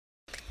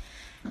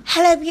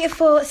Hello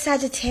beautiful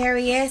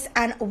Sagittarius,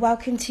 and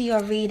welcome to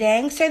your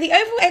reading. So the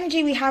overall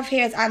energy we have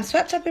here is I'm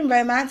swept up in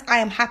romance, I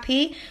am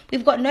happy,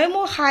 we've got no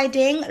more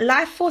hiding,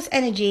 life force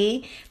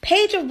energy,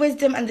 page of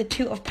wisdom, and the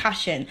two of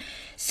passion.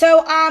 So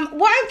what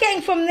I'm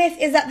getting from this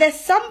is that there's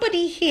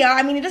somebody here.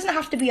 I mean, it doesn't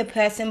have to be a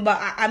person, but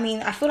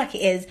I feel like it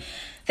is.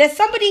 There's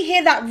somebody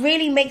here that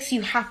really makes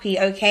you happy,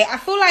 okay? I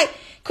feel like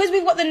because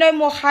we've got the no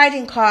more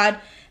hiding card,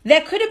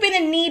 there could have been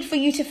a need for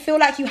you to feel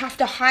like you have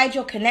to hide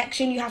your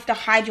connection, you have to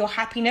hide your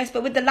happiness.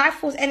 But with the life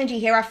force energy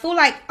here, I feel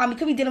like you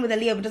could be dealing with a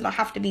Leo, but it does not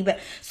have to be. But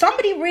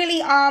somebody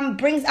really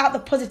brings out the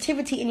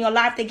positivity in your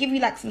life. They give you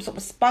like some sort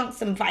of spunk,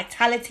 some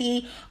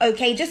vitality,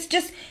 okay?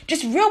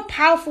 Just real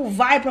powerful,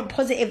 vibrant,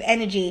 positive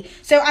energy.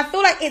 So I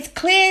feel like it's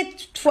clear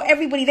for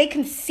everybody. They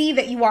can see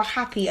that you are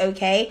happy,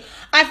 okay?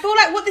 I feel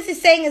like what this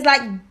is saying is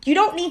like you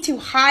don't need to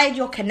hide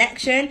your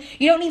connection.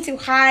 You don't need to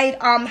hide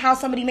how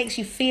somebody makes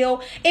you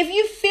feel. If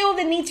you feel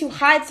the need to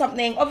hide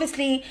something,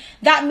 obviously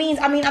that means,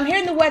 I'm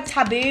hearing the word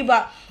taboo,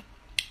 but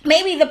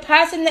maybe the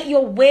person that you're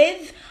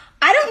with,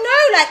 I don't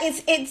know,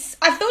 like it's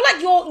I feel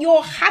like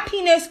your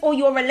happiness or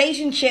your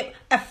relationship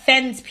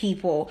offends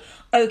people,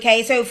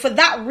 okay? So for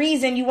that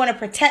reason, you want to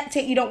protect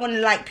it. You don't want to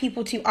like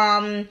people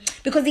to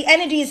because the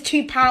energy is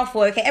too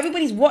powerful, okay?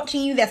 Everybody's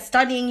watching you, they're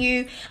studying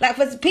you. Like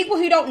for people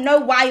who don't know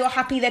why you're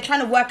happy, they're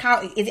trying to work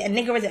out, is it a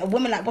nigger, is it a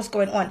woman, like what's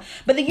going on?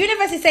 But the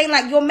universe is saying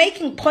like you're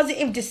making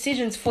positive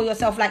decisions for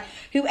yourself. Like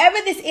whoever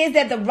this is,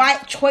 they're the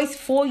right choice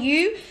for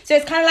you. So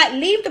it's kind of like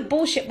leave the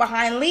bullshit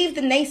behind, leave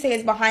the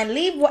naysayers behind,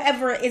 leave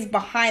whatever it is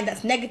behind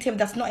that's negative,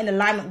 that's not in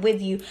alignment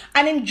with you,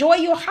 and enjoy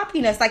your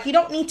happiness. Like you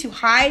don't need to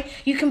hide.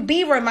 You can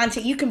be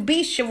romantic, you can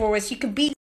be chivalrous, you can be